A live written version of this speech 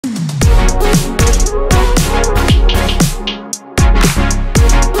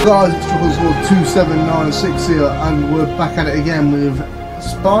Guys, it's Struggle2796 here, and we're back at it again with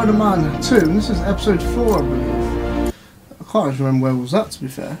Spider-Man 2, and this is episode 4, I believe. I can't actually remember where was that, to be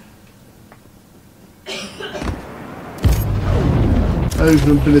fair.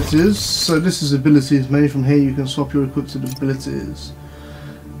 Open abilities. So this is abilities made from here. You can swap your equipped abilities.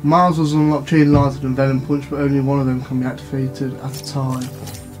 Miles has unlocked Chain Lightning and Venom Punch, but only one of them can be activated at a time.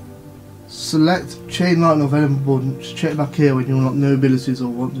 Select Chain Lightning or Venom Punch. Check back here when you unlock no abilities or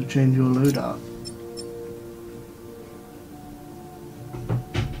want to change your loadout.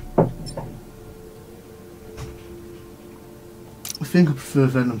 I think I prefer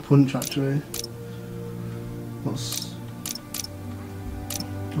Venom Punch actually. What's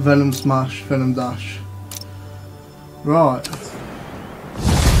Venom Smash, Venom Dash. Right.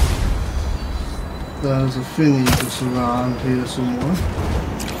 There's a thingy just around here somewhere.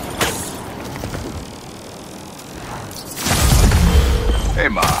 Hey,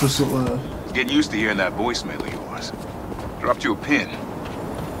 Ma. Just Getting used to hearing that voicemail of yours. Dropped you a pin.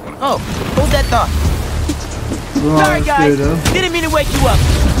 Oh, hold that thought. Right, sorry, guys. Didn't mean to wake you up.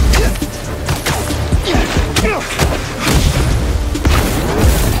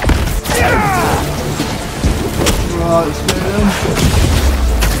 Right, let's go then.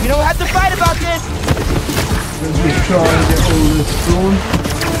 You don't have to fight about this. Let's just try and get all this done.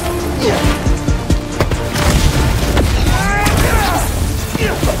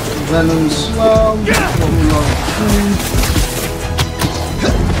 Venom Slam, what we like to do.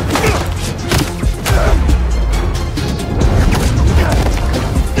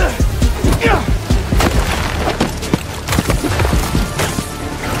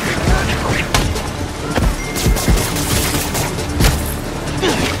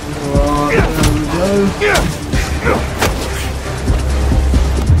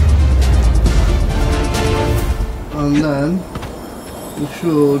 And then we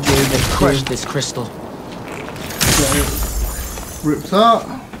should crush this crystal. Get it ripped out.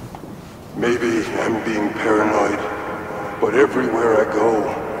 Maybe I'm being paranoid, but everywhere I go,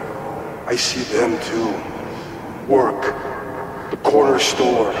 I see them too. Work, the corner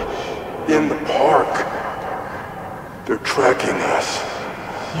store, in the park. They're tracking us.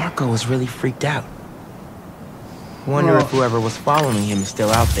 Marco was really freaked out. Wonder if whoever was following him is still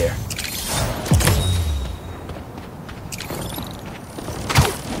out there.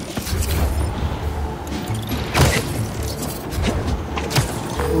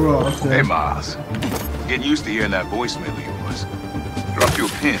 Right, okay. Hey, Miles. Getting used to hearing that voicemail of yours. Dropped you a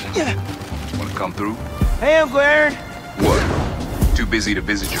pin. Wanna come through? Hey, Uncle Aaron. What? Too busy to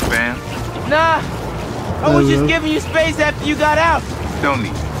visit your fam? Nah, I was just giving you space after you got out. Don't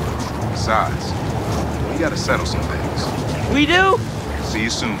need it. Besides, we gotta settle some things. We do? See you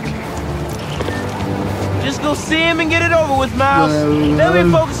soon, kid. Just go see him and get it over with, Miles. Then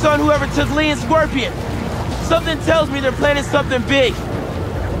we focus on whoever took Lee and Scorpion. Something tells me they're planning something big.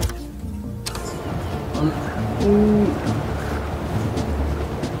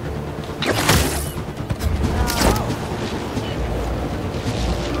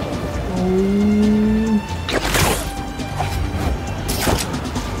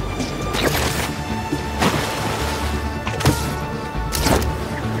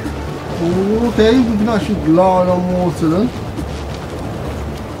 Okay, we can actually glide on water then.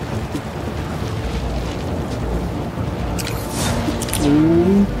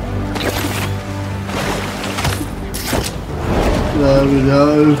 Ooh. There we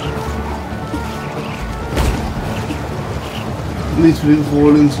go. At least we didn't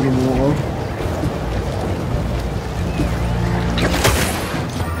fall into the water.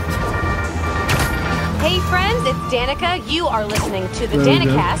 Hey friends, it's Danica. You are listening to the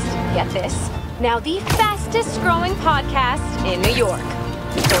Danicast. Get this. Now the fastest growing podcast in New York.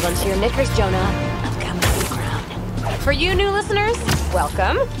 Hold on to your knickers, Jonah. I'm coming to the ground. For you new listeners,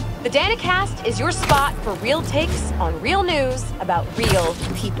 welcome. The Danicast is your spot for real takes on real news about real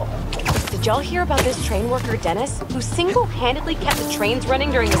people. Did y'all hear about this train worker, Dennis, who single-handedly kept the trains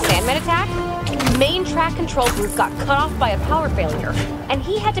running during the Sandman attack? Main track control group got cut off by a power failure, and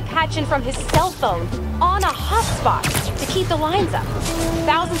he had to patch in from his cell phone on a hotspot to keep the lines up.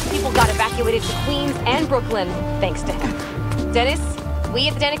 Thousands of people got evacuated to Queens and Brooklyn thanks to him. Dennis, we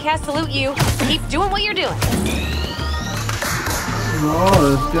at the Danicast salute you. Keep doing what you're doing. Right,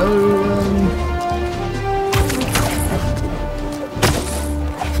 let's go.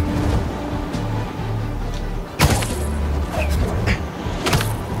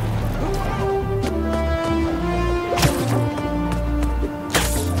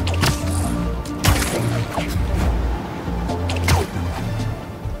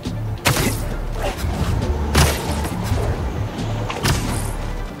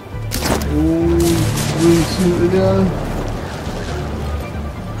 Here we go.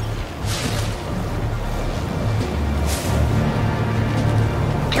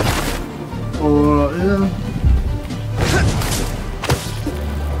 Alright, yeah.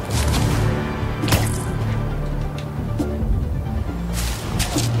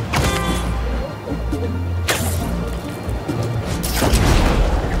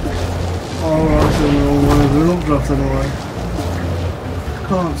 Alright, so we're not dropped anyway.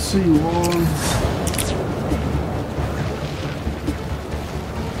 Can't see one.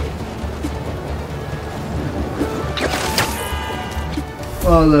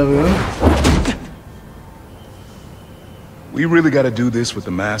 Oh, there we go. We really gotta do this with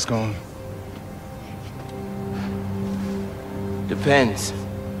the mask on? Depends.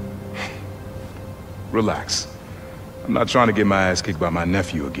 Relax. I'm not trying to get my ass kicked by my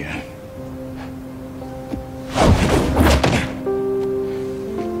nephew again.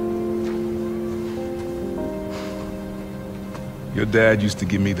 Your dad used to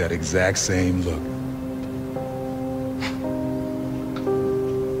give me that exact same look.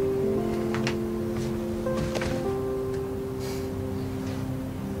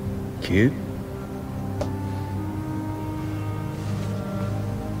 Kid?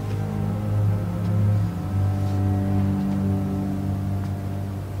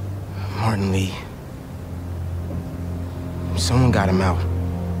 Martin Lee. Someone got him out.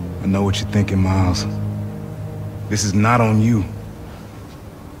 I know what you're thinking, Miles. This is not on you.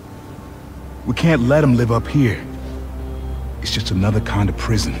 We can't let him live up here. It's just another kind of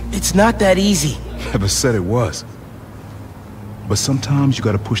prison. It's not that easy. Never said it was. But sometimes you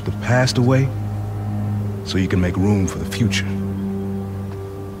gotta push the past away so you can make room for the future.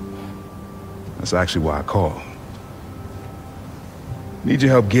 That's actually why I called. Need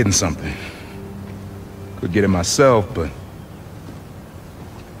your help getting something. Could get it myself, but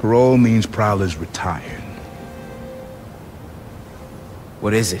parole means Prowler's retired.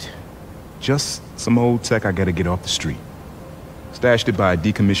 What is it? Just some old tech I gotta get off the street. Stashed it by a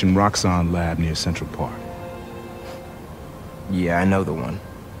decommissioned Roxxon lab near Central Park. Yeah, I know the one.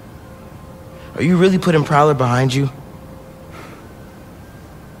 Are you really putting Prowler behind you?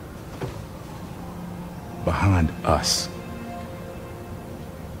 Behind us.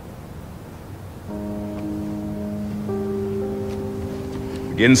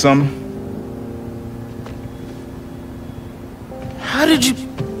 Getting something? How did you...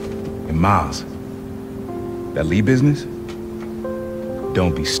 And Miles, that Lee business?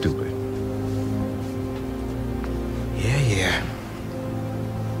 Don't be stupid. Yeah.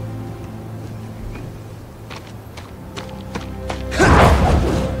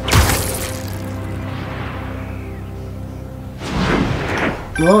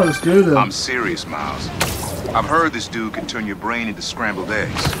 Well, let's do that. I'm serious, Miles. I've heard this dude can turn your brain into scrambled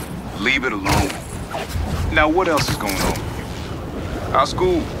eggs. Leave it alone. Now, what else is going on with you? How's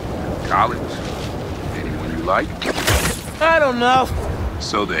school? College? Anyone you like? I don't know.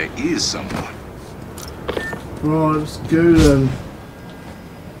 So there is someone. Right, let's go then.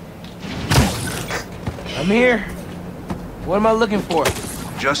 I'm here. What am I looking for?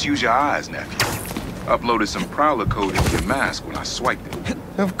 Just use your eyes, nephew. Uploaded some Prowler code into your mask when I swiped it.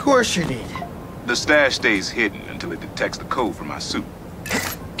 Of course you did. The stash stays hidden until it detects the code from my suit.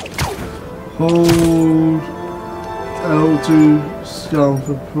 Hold L2 scan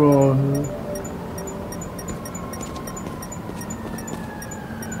for Prowler.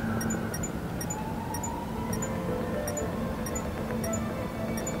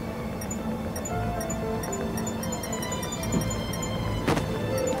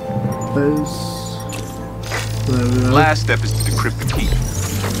 There we go. Last step is to decrypt the key.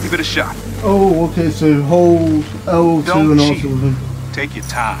 Give it a shot. Oh, okay, so hold L2 Don't and cheat. also with him. Take your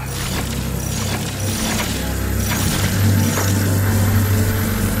time.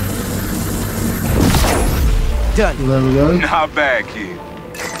 Done. There we go. Not bad, kid.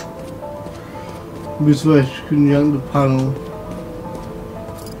 This way, you can yank the panel.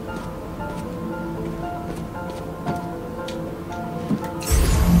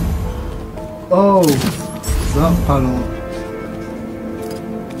 Oh, that panel.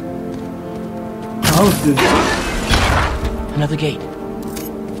 How did Another gate.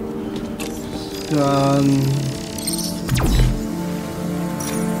 scan?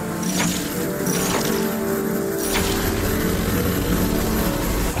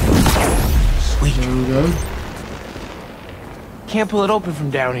 Sweet. There we go. Can't pull it open from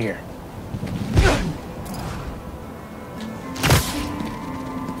down here.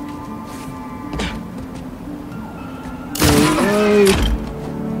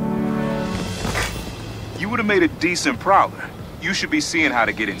 You would have made a decent Prowler. You should be seeing how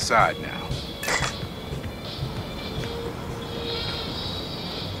to get inside now.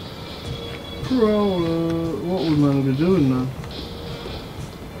 controller. What would man be doing now?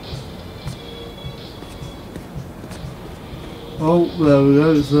 Oh, there we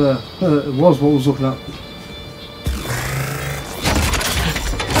go. It's there. It was what I was looking at.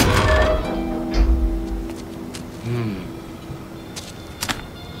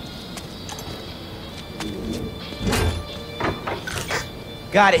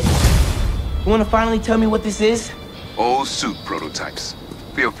 Got it. You want to finally tell me what this is? Old suit prototypes.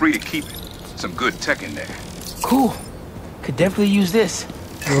 Feel free to keep it. Some good tech in there. Cool. Could definitely use this.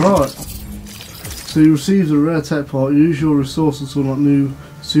 Alright. So you received a rare tech part. Use your resources to unlock new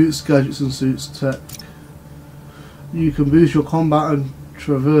suits, gadgets and suits tech. You can boost your combat and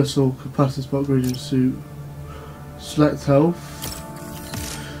traversal capacity by upgrading your suit. Select health.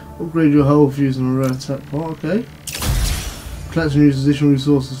 Upgrade your health using a rare tech part. Okay. Collect and use additional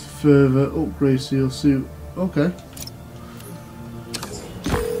resources for further upgrades to your suit. Okay.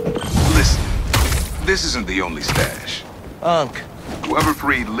 Listen, this isn't the only stash. Unc. Whoever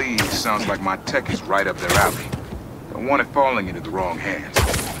freed Lee sounds like my tech is right up their alley. Don't want it falling into the wrong hands.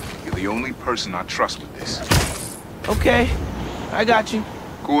 You're the only person I trust with this. Okay, I got you.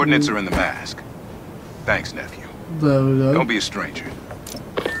 Coordinates are in the mask. Thanks, nephew. There we go. Don't be a stranger.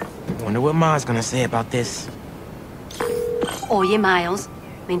 Wonder what Ma's gonna say about this. Oye, Miles,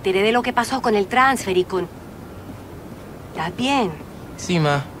 me enteré de lo que pasó con el transfer y con... ¿Estás bien? Sí,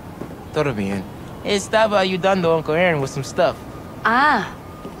 Ma. Todo bien. Estaba ayudando a Uncle Aaron with some stuff. Ah,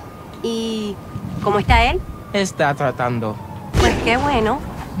 ¿y cómo está él? Está tratando. Pues qué bueno.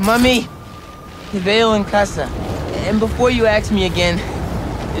 Mami, te veo en casa. And before you ask me again,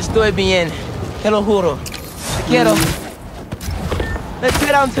 estoy bien. Te lo juro. Te quiero. Let's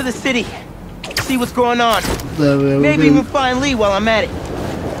head out to the city. See what's going on. There we go. Maybe even find Lee while I'm at it.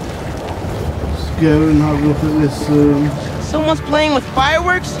 Let's go and have a look at this. Someone's playing with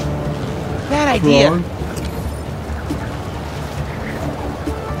fireworks? Bad idea. Right.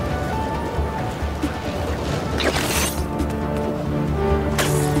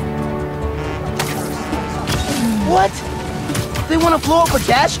 What? They want to blow up a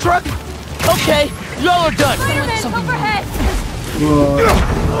gas truck? Okay, y'all are done. Fireman, overhead!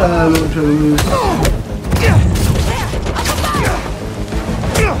 Right. Look, try to move.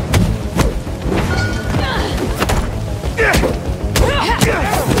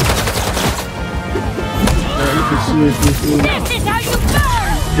 This is how you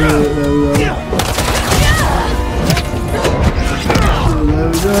burn! There we go. There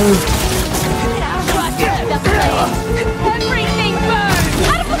we go. Everything burns!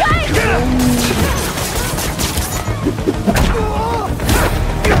 Out of the way!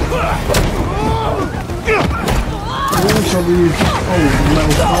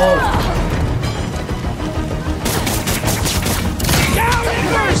 Metal part.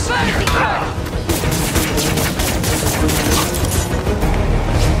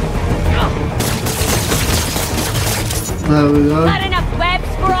 There we go. Not enough webs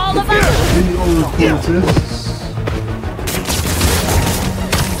for all of us? Beat all the cultists.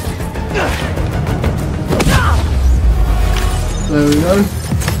 There we go.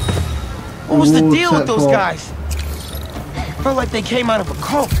 What was the Reward deal with set those part. guys? Felt like they came out of a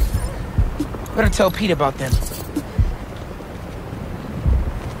cult. Better tell Pete about them.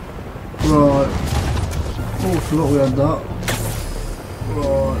 Right. Oh, I forgot we had that.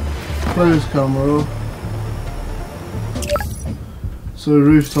 Right. Close camera. So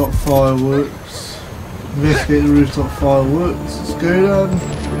rooftop fireworks. Investigate the rooftop fireworks. Let's go down.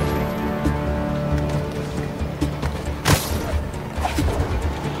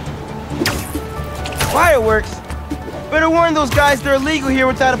 Fireworks? Better warn those guys they're illegal here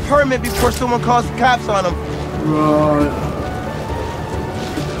without a permit before someone calls the cops on them. Right.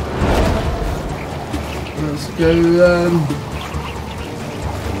 Let's go then.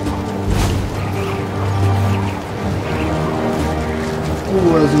 Oh,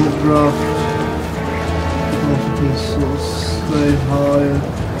 there's a draft. If you can sort of stay higher.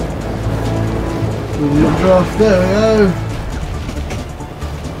 There's a draft, there we go.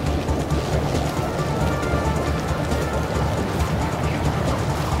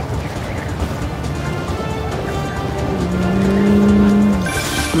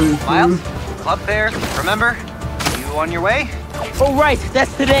 Miles, club fair, remember? You on your way? Oh, right,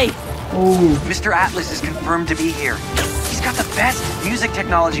 that's today. Oh, Mr. Atlas is confirmed to be here. He's got the best music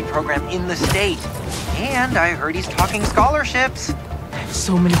technology program in the state. And I heard he's talking scholarships. I have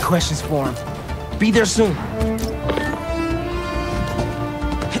so many questions for him. Be there soon.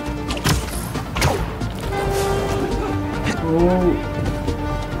 oh.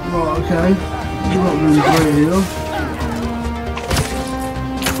 Right, okay. You're not really great here.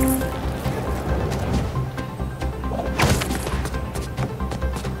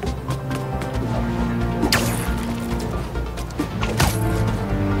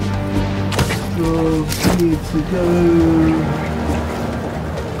 need to go.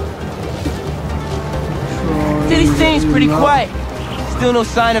 City seems pretty quiet. Still no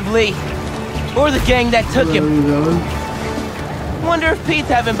sign of Lee. Or the gang that took him. Wonder if Pete's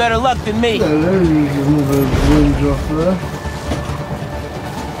having better luck than me. There's another wind off there.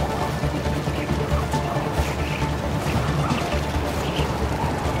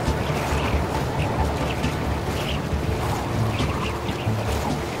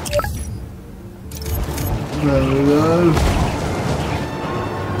 There we go.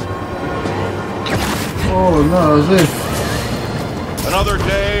 Oh no, that's it. Another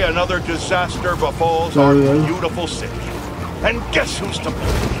day, another disaster befalls our beautiful city. And guess who's to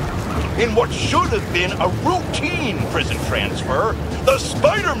blame? In what should have been a routine prison transfer, the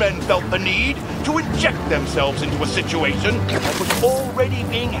Spider-Men felt the need to inject themselves into a situation that was already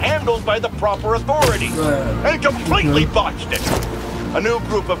being handled by the proper authorities, and completely botched it. A new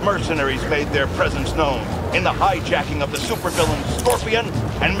group of mercenaries made their presence known in the hijacking of the supervillains Scorpion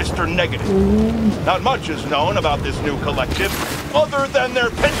and Mr. Negative. Not much is known about this new collective, other than their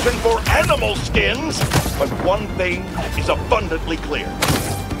penchant for animal skins, but one thing is abundantly clear.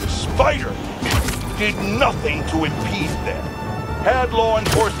 Spider did nothing to impede them. Had law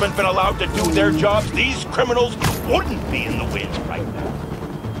enforcement been allowed to do their jobs, these criminals wouldn't be in the wind right now.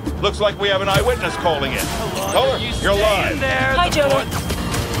 Looks like we have an eyewitness calling in. Caller, you're live. Hi, Jonah.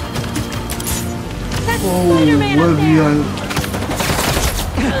 That's Spider-Man up there.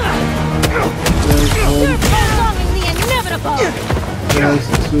 You're prolonging the inevitable. There's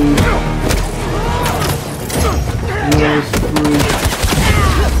two. There's three.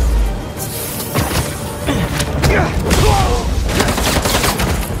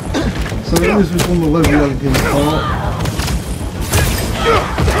 So it is with all the level young part.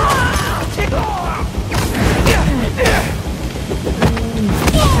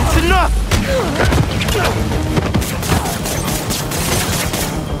 It's enough!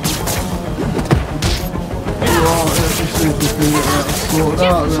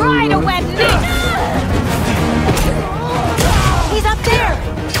 Just try to wet me! He's up there!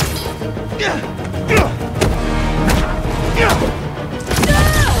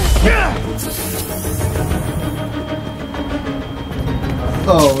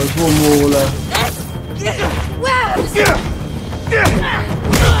 Oh, there's one more left.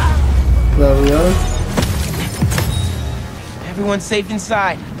 There we go. Everyone's safe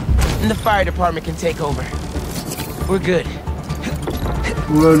inside, and the fire department can take over. We're good.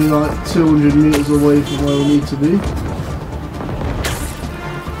 We're only like 200 meters away from where we need to be.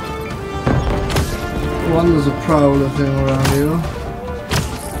 One, there's a prowler thing around here.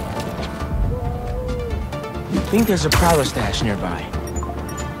 I think there's a prowler stash nearby.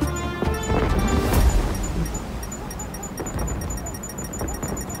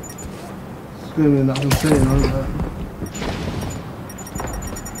 It's going to be in that container, isn't it?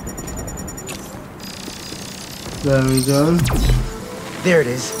 There we go. There it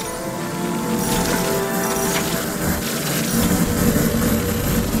is.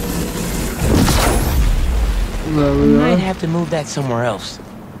 There we Might go. have to move that somewhere else.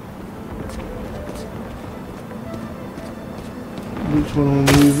 Which one are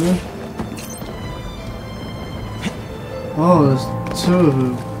we moving? Oh, there's two of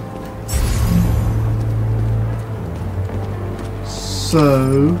them.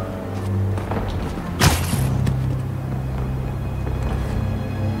 So...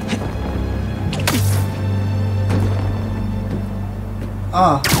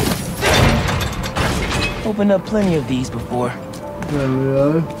 Ah! Opened up plenty of these before. There we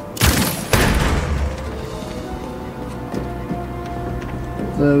go.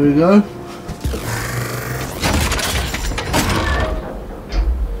 There we go.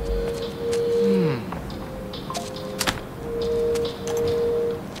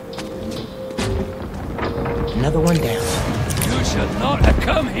 Another one down. You should not have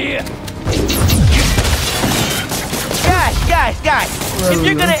come here. Guys! If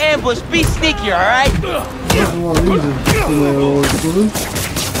you're gonna ambush, be sneaky, alright? That's what these are.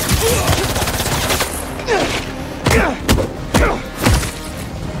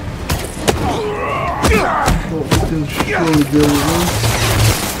 What we can surely deal with them.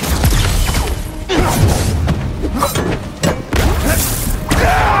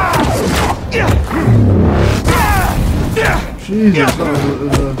 Jesus, that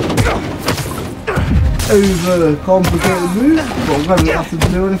was over complicated move, but I'm glad we don't have to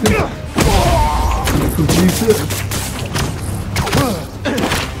do anything. Complete it.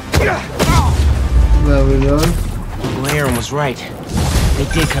 There we go. Well, Aaron was right. They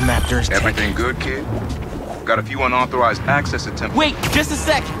did come after us. Everything good, kid? Got a few unauthorized access attempts. Wait, just a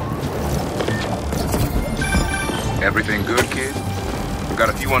sec. Everything good, kid? I've got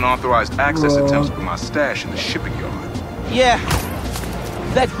a few unauthorized access attempts from my stash in the shipping yard. Yeah.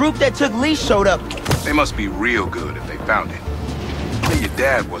 That group that took Lee showed up. They must be real good if they found it. Then your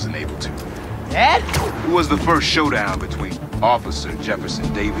dad wasn't able to. Dad? It was the first showdown between Officer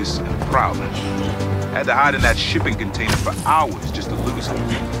Jefferson Davis and the Prowler. Had to hide in that shipping container for hours just to lose him.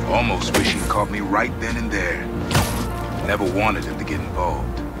 Almost wish he'd caught me right then and there. Never wanted him to get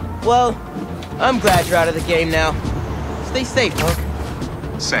involved. Well, I'm glad you're out of the game now. Stay safe, Punk.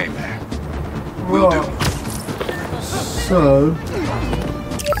 Same, man. Will do. So,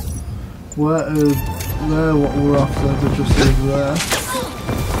 where is there? What we're after? They're just over there.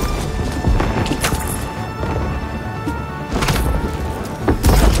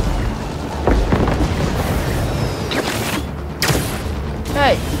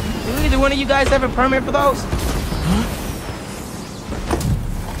 Hey, do either one of you guys have a permit for those?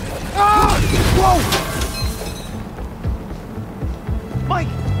 Ah! Whoa! Mike!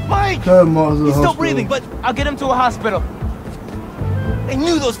 He's still breathing, but I'll get him to a hospital. I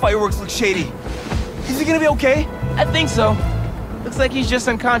knew those fireworks looked shady. Is he gonna be okay? I think so. Looks like he's just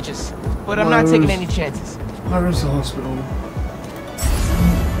unconscious, but I'm not taking any chances. Where is the hospital?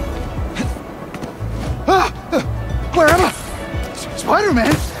 Where am I?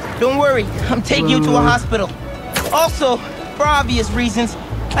 Spider-Man! Don't worry, I'm taking you to a hospital. Also, for obvious reasons,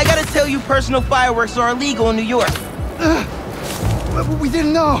 I gotta tell you personal fireworks are illegal in New York. We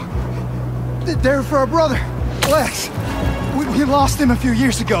didn't know. They're for our brother, Lex. We lost him a few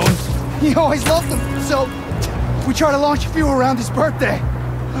years ago, and he always loved them, so we tried to launch a few around his birthday.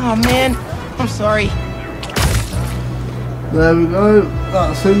 Oh man, I'm sorry. There we go,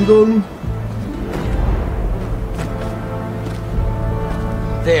 that's him done.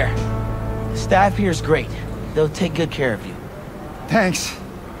 There. The staff here is great. They'll take good care of you. Thanks.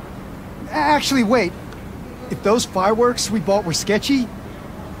 Actually, wait. If those fireworks we bought were sketchy,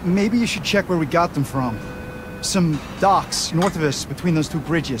 maybe you should check where we got them from. Some docks north of us between those two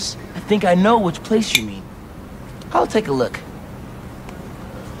bridges. I think I know which place you mean. I'll take a look.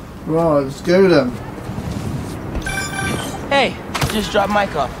 Right, let's go then. Hey, just dropped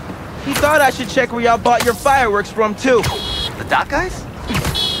Mike off. He thought I should check where y'all bought your fireworks from, too. The dock guys?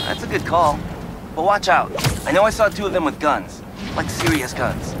 That's a good call. But watch out. I know I saw two of them with guns. Like serious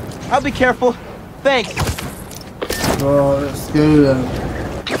guns. I'll be careful. Thanks. Right, let's go then.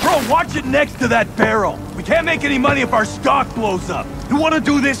 Bro, watch it next to that barrel. We can't make any money if our stock blows up. You want to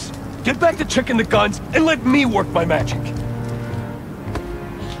do this? Get back to checking the guns and let me work my magic.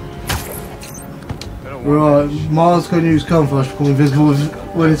 Right, Miles can use camouflage to become invisible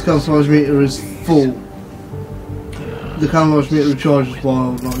when his camouflage meter is full. The camouflage meter recharges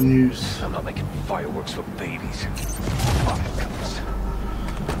while not in use. I'm not making fireworks for babies.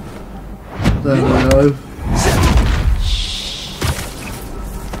 There we go.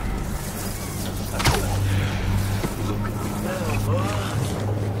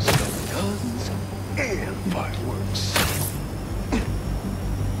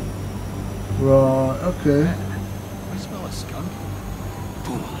 Right, okay. I smell a skunk.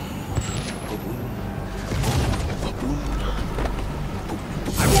 Boom.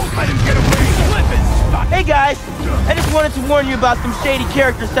 I won't let him get away. Hey guys, I just wanted to warn you about some shady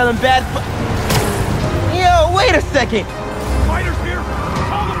characters selling bad Yo, wait a second. Fighters here.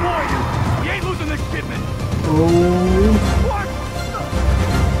 Call the warriors. We ain't losing this shipment. Oh. What?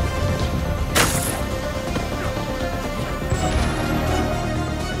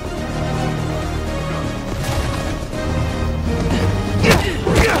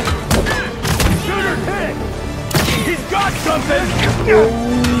 He's got something!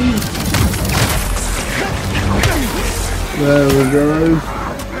 There we go.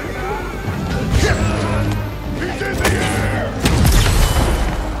 He's in the air!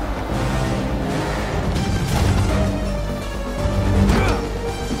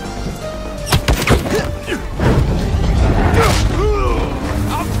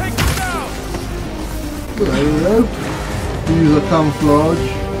 I'll take him down! There we go. Use a camouflage.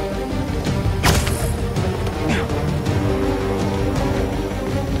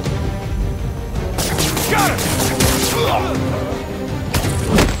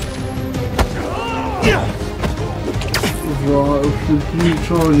 Right, should you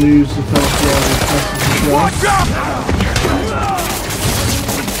try and use the camouflage as best as you can? Watch out!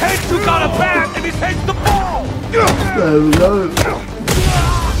 His head's got a bat and his head's the ball! There we go.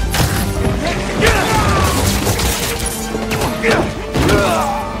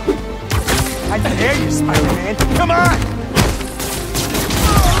 I dare you, Spider-Man. Come on!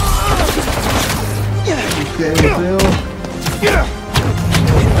 Just getting the feel.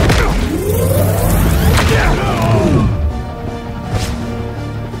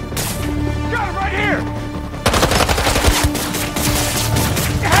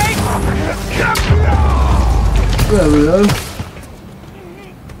 There we go.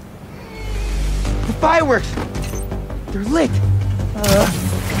 The fireworks! They're lit!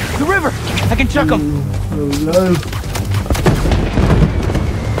 The river! I can chuck them! There we go.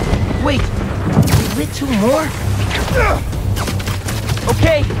 Wait! We lit 2 more?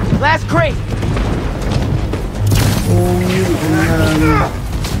 Okay, last crate!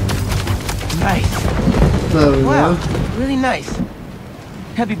 Nice. There we Wow, go. really nice.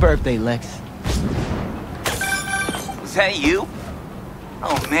 Happy birthday, Lex. Was that you?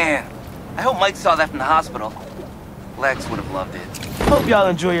 Oh man, I hope Mike saw that from the hospital. Lex would have loved it. Hope y'all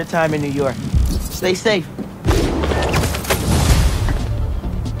enjoy your time in New York. Stay safe.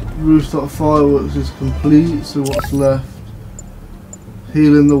 Rooftop fireworks is complete, so what's left?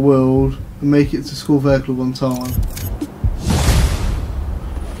 Healing the world and make it to School Fair Club on time.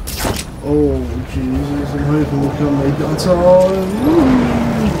 Oh Jesus, I'm hoping we can make it on time. Woo!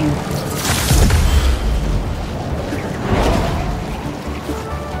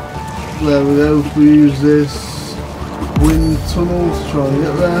 There we go, we use this wind tunnel to try and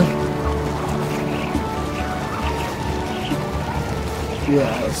get there.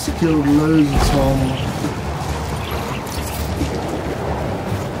 Yeah, it's killed loads of time.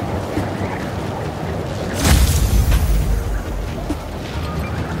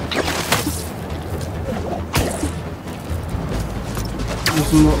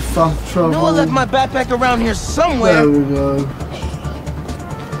 There's a lot of fast travel. No, I left my backpack around here somewhere. There we go.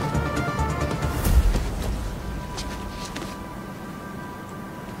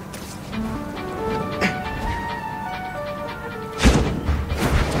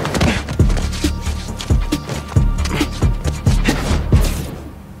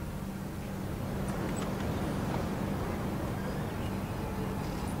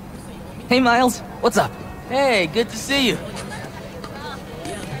 Hey, Miles. What's up? Hey, good to see you.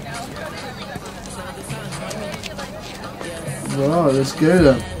 Right, let's go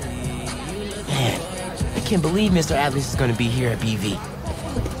then. Man, I can't believe Mr. Atlas is going to be here at BV.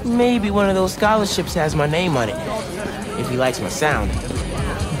 Maybe one of those scholarships has my name on it, if he likes my sound.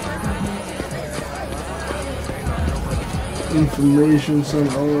 Information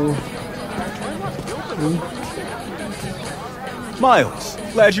center. Miles,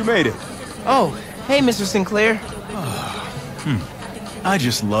 glad you made it. Oh, hey, Mr. Sinclair. I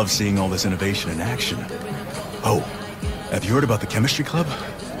just love seeing all this innovation in action. Oh, have you heard about the chemistry club?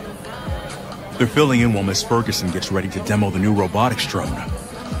 They're filling in while Miss Ferguson gets ready to demo the new robotics drone.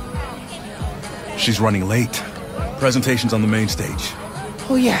 She's running late. Presentation's on the main stage.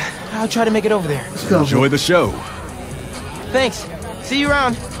 Oh yeah, I'll try to make it over there. Enjoy the show. Thanks. See you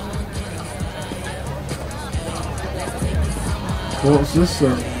around. What's this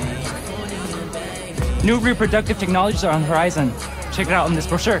then? New reproductive technologies are on the horizon. Check it out in this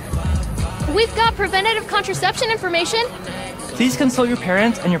brochure. We've got preventative contraception information. Please consult your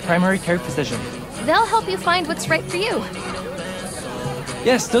parents and your primary care physician. They'll help you find what's right for you.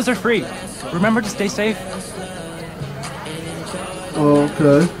 Yes, those are free. Remember to stay safe.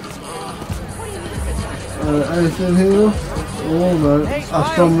 Okay. Anything here? Oh no.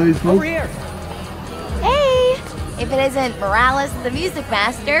 Astronomy club. Over here. Hey! If it isn't Morales, the music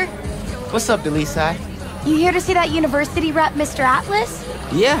master. What's up, Delisai? You here to see that university rep, Mr. Atlas?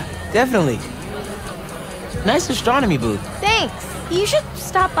 Yeah, definitely. Nice astronomy booth. Thanks. You should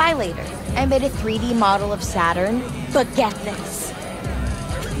stop by later. I made a 3D model of Saturn, but get this.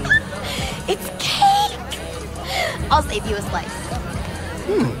 It's cake! I'll save you a slice.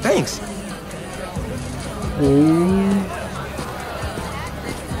 Thanks.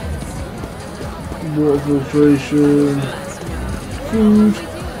 Water filtration. Food.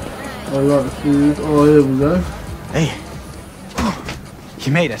 I like food. Oh, here we go. Hey.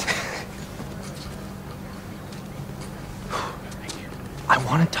 You made it. I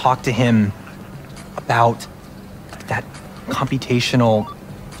want to talk to him about that computational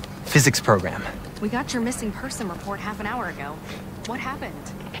physics program. We got your missing person report half an hour ago. What happened?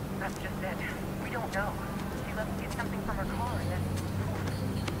 That's just it. We don't know. She left to get something from her car and then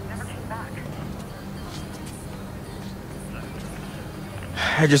never came back.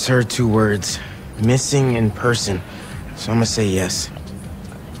 I just heard 2 words. Missing in person. So I'm gonna say yes.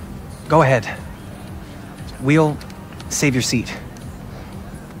 Go ahead. We'll save your seat.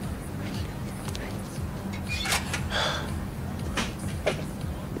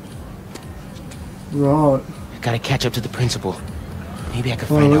 Right. Gotta catch up to the principal. Maybe I can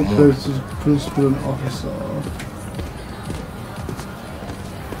find out more. Go to the principal and officer.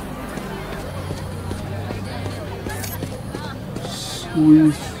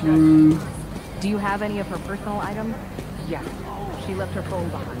 Squeeze through. Do you have any of her personal items? Yes. She left her phone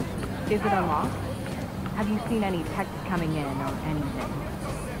behind. Is it unlocked? Have you seen any texts coming in or anything?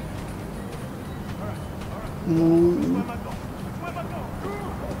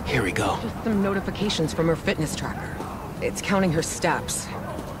 Here we go. Just some notifications from her fitness tracker. It's counting her steps,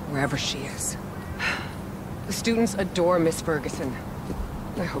 wherever she is. The students adore Miss Ferguson.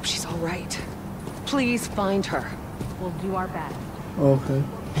 I hope she's all right. Please find her. We'll do our best. Okay.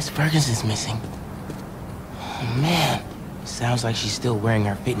 Miss Ferguson's missing. Oh, man. Sounds like she's still wearing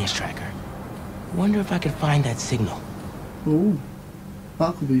her fitness tracker. Wonder if I can find that signal. Ooh.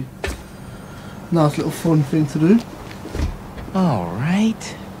 That could be a nice little fun thing to do.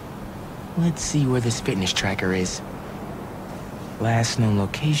 Alright. Let's see where this fitness tracker is. Last known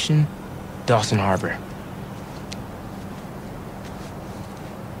location, Dawson Harbor.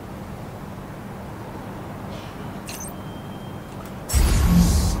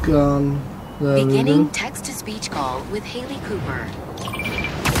 Scan. There Beginning text-to-speech call with Haley Cooper.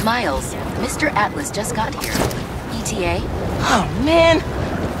 Miles, Mr. Atlas just got here. ETA? Oh, man!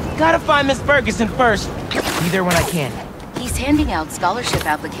 Gotta find Miss Ferguson first. Be there when I can. He's handing out scholarship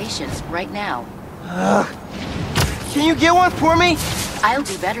applications right now. Can you get one for me? I'll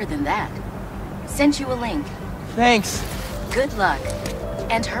do better than that. Sent you a link. Thanks. Good luck.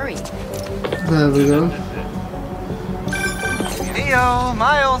 And hurry. There we go. Heyo,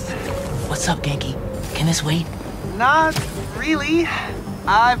 Miles. What's up, Genki? Can this wait? Not really.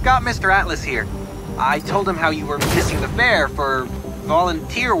 I've got Mr. Atlas here. I told him how you were missing the fair for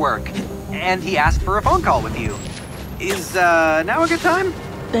volunteer work, and he asked for a phone call with you. Is, now a good time?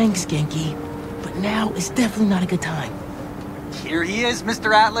 Thanks, Genki. But now is definitely not a good time. Here he is,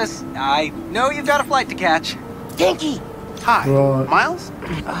 Mr. Atlas. I know you've got a flight to catch. Genki! Hi, Right. Miles?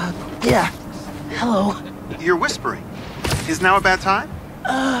 Yeah. Hello. You're whispering. Is now a bad time?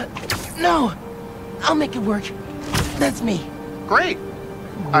 No. I'll make it work. That's me. Great.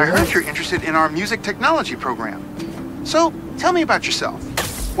 I heard you're interested in our music technology program. So, tell me about yourself.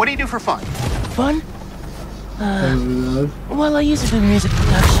 What do you do for fun? Fun? Well, I used to do music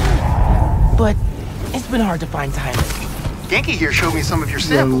production, but it's been hard to find time. Genki here showed me some of your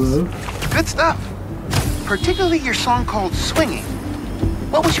samples. Good stuff. Particularly your song called Swinging.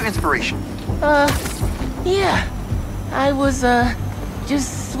 What was your inspiration? Yeah. I was,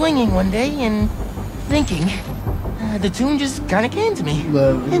 just swinging one day and thinking. The tune just kind of came to me.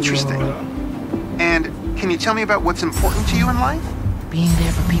 Interesting. And can you tell me about what's important to you in life? Being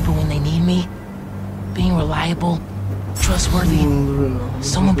there for people when they need me. Being reliable, trustworthy,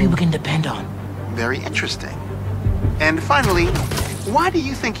 someone people can depend on. Very interesting. And finally, why do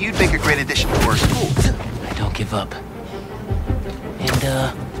you think you'd make a great addition to our school? I don't give up. And,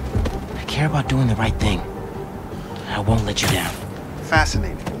 I care about doing the right thing. I won't let you down.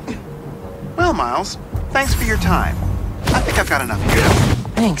 Fascinating. Well, Miles, thanks for your time. I think I've got enough here.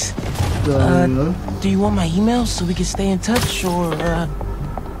 Thanks. Do you want my email so we can stay in touch, or,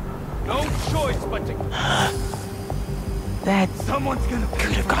 No choice but to... That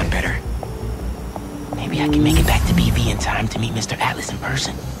could have gone better. Maybe I can make it back to BV in time to meet Mr. Atlas in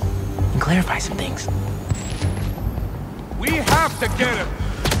person and clarify some things. We have to get him!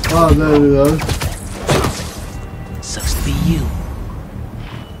 Oh, there we go. Sucks to be you.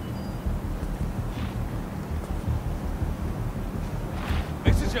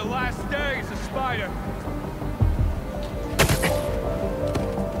 This is your last day as a spider.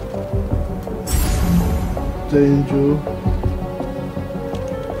 Danger.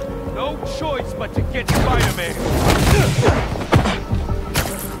 No choice but to get Spider-Man.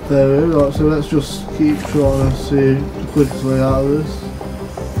 There we go. Right, so let's just keep trying to see the quickest way out of this.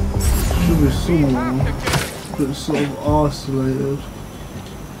 Should be someone that's sort of isolated.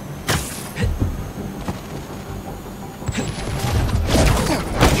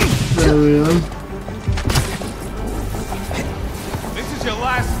 There we go. This is your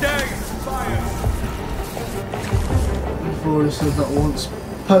last day, Spider. I've already said that once.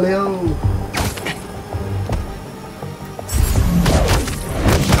 Paleo.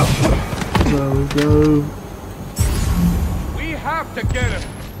 There we go. We have to get him.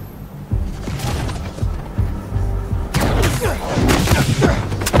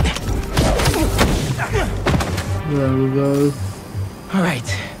 There we go. All right.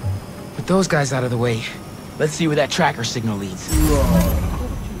 With those guys out of the way, let's see where that tracker signal leads.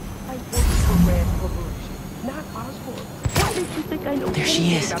 There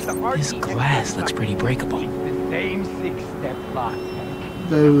she is. This glass looks pretty breakable. Same six-step lock.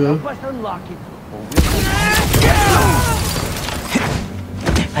 There we go. Let's unlock it.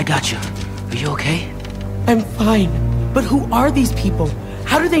 I got you. Are you okay? I'm fine. But who are these people?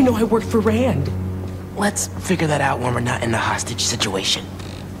 How do they know I work for Rand? Let's figure that out when we're not in a hostage situation.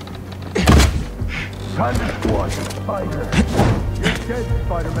 Time to squash the spider. You're dead,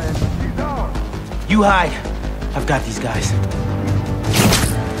 Spider-Man. He's ours. You hide. I've got these guys.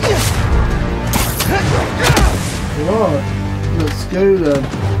 Right, let's go then.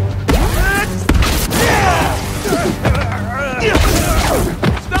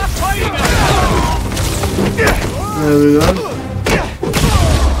 Stop fighting us! There we go.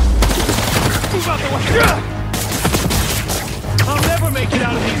 Move out the way! I'll never make it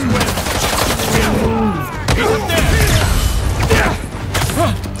out of these webs! He's up there!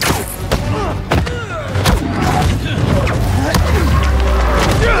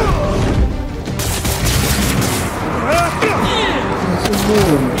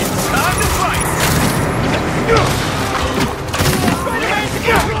 Time to fight!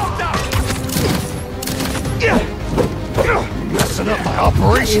 Messing up my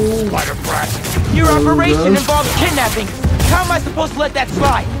operation, Spider Brat. Your operation involves kidnapping. How am I supposed to let that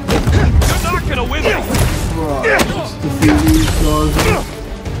slide? You're not gonna win me! Right, let's defeat these guys.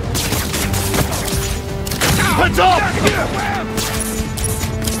 Heads up!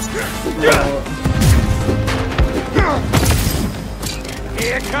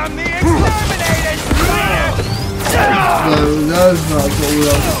 Here come the exterminators! There we go, that's what we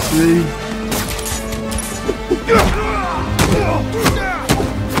have to see.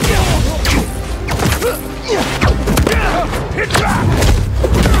 Hit back!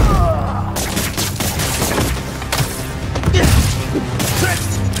 Set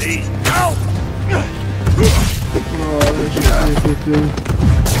me out! Right, let's just see if we can.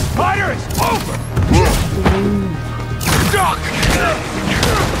 Spider is over! Duck!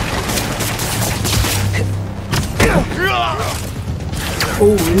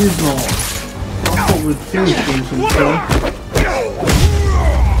 Oh, he's not. I thought we'd finished him sometime.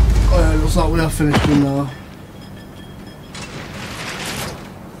 Oh yeah, looks like we have finished him now.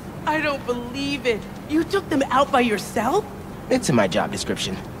 I don't believe it. You took them out by yourself? It's in my job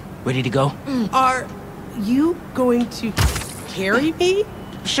description. Ready to go? Are you going to carry me?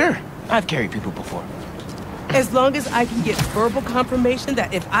 Sure. I've carried people before. As long as I can get verbal confirmation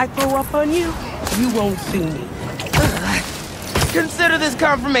that if I throw up on you, you won't sue me. Consider this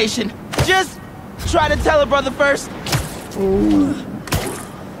confirmation. Just try to tell a brother first. Oh.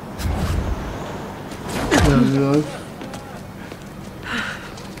 There we go.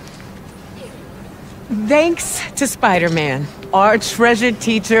 Thanks to Spider-Man, our treasured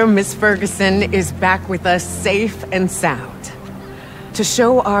teacher, Miss Ferguson, is back with us safe and sound. To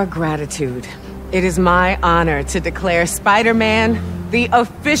show our gratitude, it is my honor to declare Spider-Man the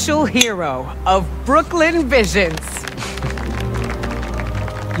official hero of Brooklyn Visions.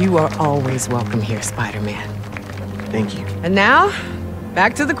 You are always welcome here, Spider-Man. Thank you. And now,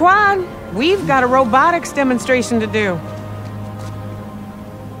 back to the quad. We've got a robotics demonstration to do.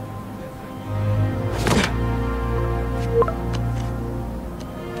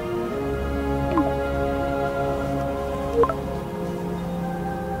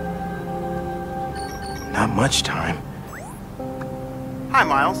 Not much time. Hi,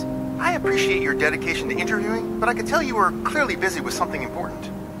 Miles. I appreciate your dedication to interviewing, but I could tell you were clearly busy with something important.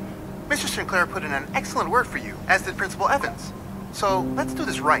 Mr. Sinclair put in an excellent word for you, as did Principal Evans. So let's do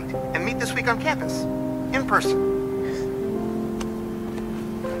this right and meet this week on campus, in person.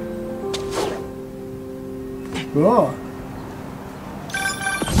 Right.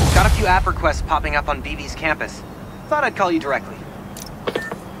 Got a few app requests popping up on BB's campus. Thought I'd call you directly.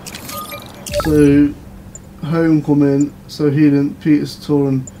 So, Homecoming, so he didn't, Peter told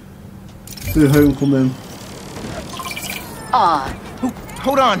him do Homecoming.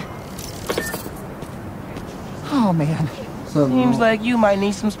 Hold on. Oh man. Seems like you might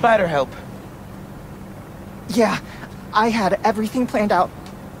need some spider help. Yeah, I had everything planned out.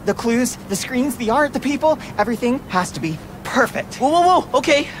 The clues, the screens, the art, the people, everything has to be perfect. Whoa, whoa, whoa.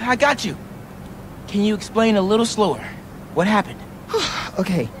 Okay, I got you. Can you explain a little slower? What happened?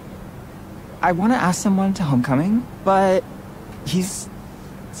 Okay. I want to ask someone to homecoming, but he's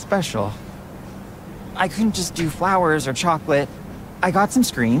special. I couldn't just do flowers or chocolate. I got some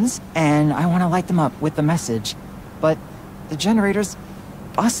screens, and I want to light them up with the message. But the generator's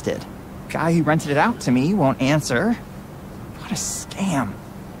busted. Guy who rented it out to me won't answer. What a scam.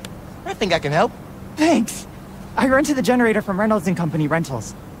 I think I can help. Thanks. I rented the generator from Reynolds & Company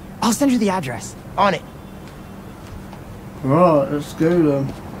Rentals. I'll send you the address. On it. Right, let's go then.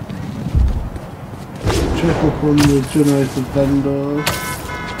 Check up on the generator vendor.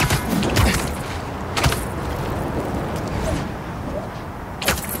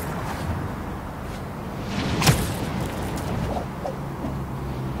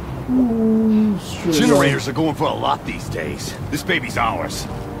 Generators are going for a lot these days. This baby's ours.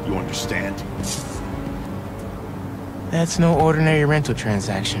 You understand? That's no ordinary rental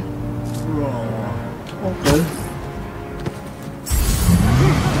transaction. Okay.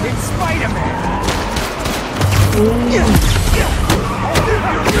 It's Spider-Man!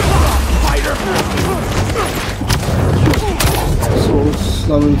 Sort of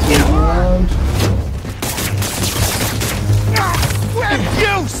slamming things around.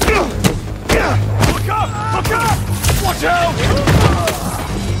 You! Look up! Look up! Watch out!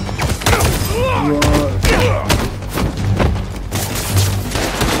 Right.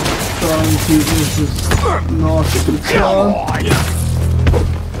 Try and keep this as nice as we can.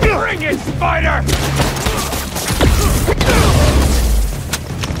 Bring it, Spider!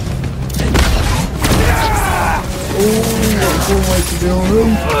 Oh, that's one way to deal with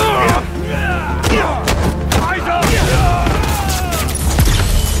him. Eyes up!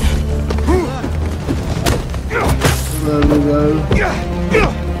 There we go.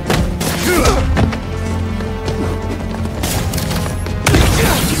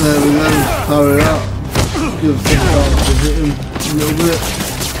 There we go. Power it up. Give us some chance to hit him a little bit.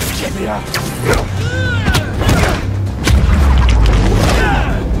 Get me up.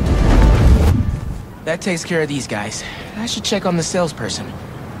 That takes care of these guys. I should check on the salesperson.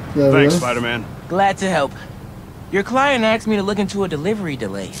 Thanks, Spider-Man. Glad to help. Your client asked me to look into a delivery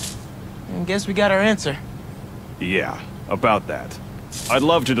delay. I guess we got our answer. Yeah, about that. I'd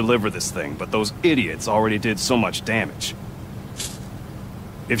love to deliver this thing, but those idiots already did so much damage.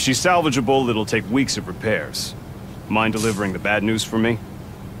 If she's salvageable, it'll take weeks of repairs. Mind delivering the bad news for me?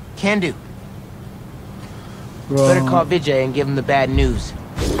 Can do. Better call Vijay and give him the bad news.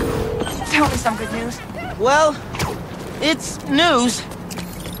 Tell me some good news. Well, it's news.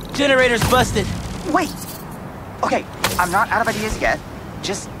 Generator's busted. Wait! Okay, I'm not out of ideas yet.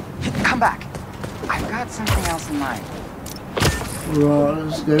 Just come back. I've got something else in mind. Right,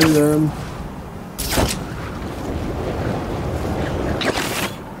 let's go then.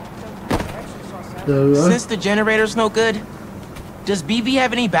 There we go. Since the generator's no good, does BB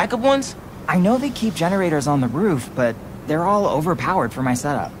have any backup ones? I know they keep generators on the roof, but they're all overpowered for my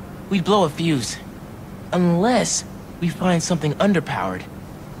setup. We'd blow a fuse. Unless we find something underpowered.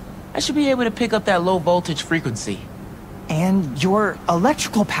 I should be able to pick up that low voltage frequency. And your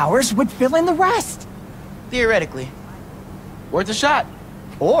electrical powers would fill in the rest. Theoretically. Worth a shot.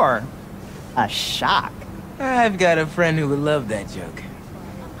 Or a shock. I've got a friend who would love that joke.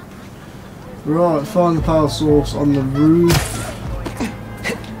 Right, find the power source on the roof.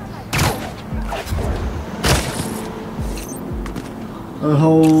 A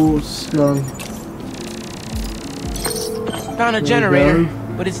whole gun. Found a generator,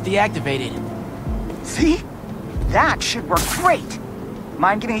 but it's deactivated. See? That should work great.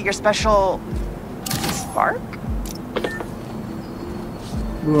 Mind giving it your special spark?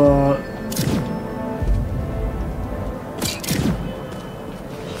 Right.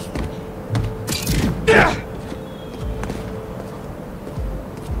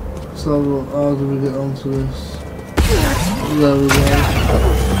 So how do we get onto this? There we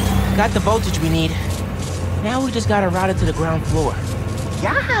go. Got the voltage we need. Now we just gotta route it to the ground floor.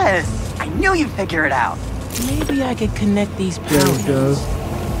 Yes! I knew you'd figure it out. Maybe I could connect these power There we go.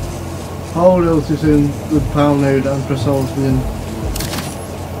 Hold L2 in with power node and press Alt in.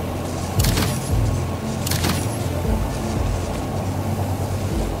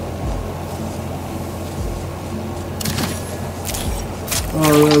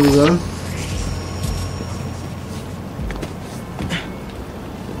 Oh, there we go.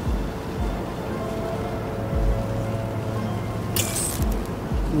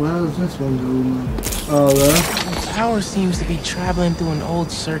 Where does this one go, man? Oh, there. The power seems to be traveling through an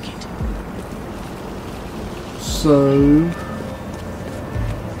old circuit. So...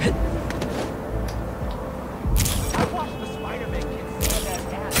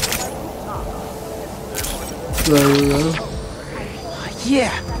 there we go.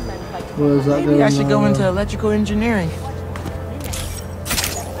 Yeah. Where's that Maybe I should go into electrical engineering.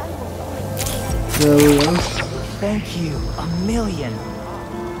 There we go. Thank you a million.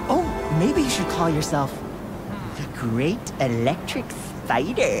 Oh, maybe you should call yourself the Great Electric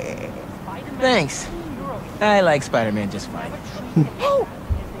Spider. Thanks. I like Spider-Man just fine. Oh!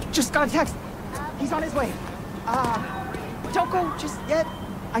 Just got a text. He's on his way. Don't go just yet.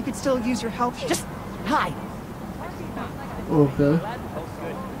 I could still use your help. Just hide. Okay.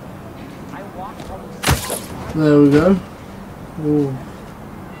 There we go. Ooh.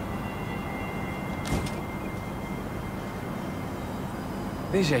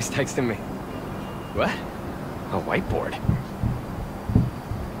 Vijay's texting me. What? A whiteboard?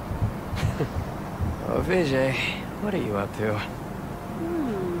 Oh, Vijay, what are you up to?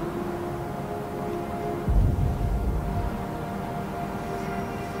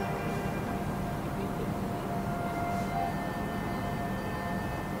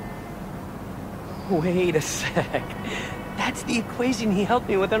 Wait a sec. That's the equation he helped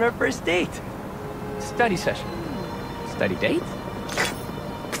me with on our first date. Study session. Study date?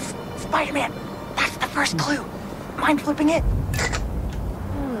 Spider-Man! That's the first clue! Mind flipping it?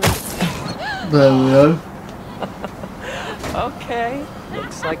 There we go. Okay.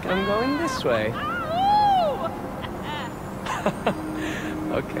 Looks like I'm going this way.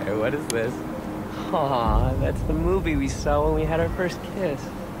 Okay, what is this? Aw, that's the movie we saw when we had our first kiss.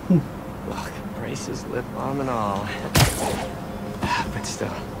 Look, braces, lip balm and all. But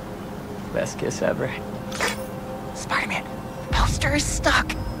still, best kiss ever. Spider-Man, the poster is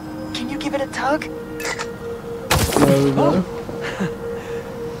stuck. Can you give it a tug? There we go.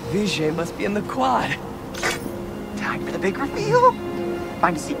 Vijay must be in the quad. Time for the big reveal.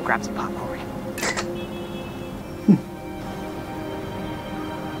 Find a seat and grab some popcorn.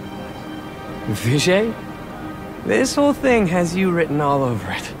 Vijay? This whole thing has you written all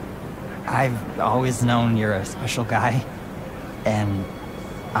over it. I've always known you're a special guy. And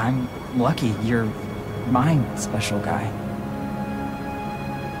I'm lucky you're my special guy.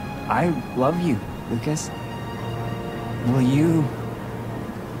 I love you, Lucas. Will you...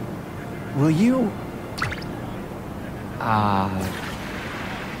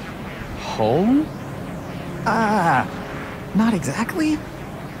 Home? Not exactly.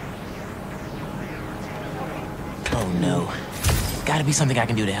 Oh no. Gotta be something I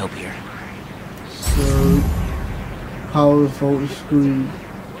can do to help here. So, power of fault screen.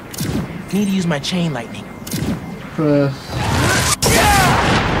 Need to use my chain lightning. Press.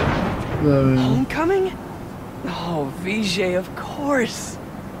 There we go. Homecoming? Oh, Vijay, of course.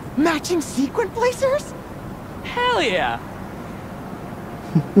 Matching sequin placers? Hell yeah.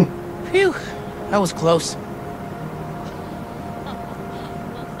 Phew, that was close.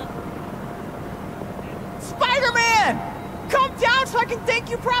 Spider-Man! Come down so I can thank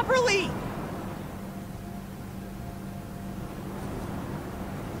you properly!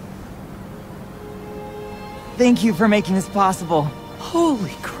 Thank you for making this possible.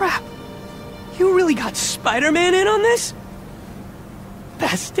 Holy crap. You really got Spider-Man in on this?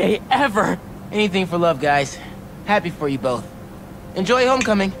 Best day ever. Anything for love, guys. Happy for you both. Enjoy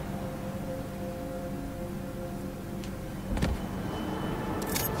homecoming.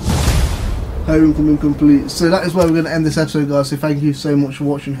 Homecoming complete. So that is where we're going to end this episode, guys. So thank you so much for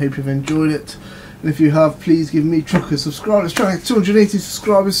watching. Hope you've enjoyed it. And if you have, please give me a subscribe. Let's try to get 280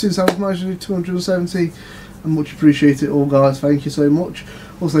 subscribers since I was managed to do 270. I much appreciate it all, guys. Thank you so much.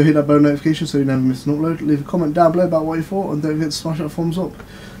 Also hit that bell notification so you never miss an upload. Leave a comment down below about what you thought, and don't forget to smash that thumbs up.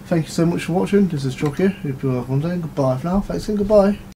 Thank you so much for watching. This is Chuck here. Hope you have one day. Goodbye for now. Thanks and goodbye.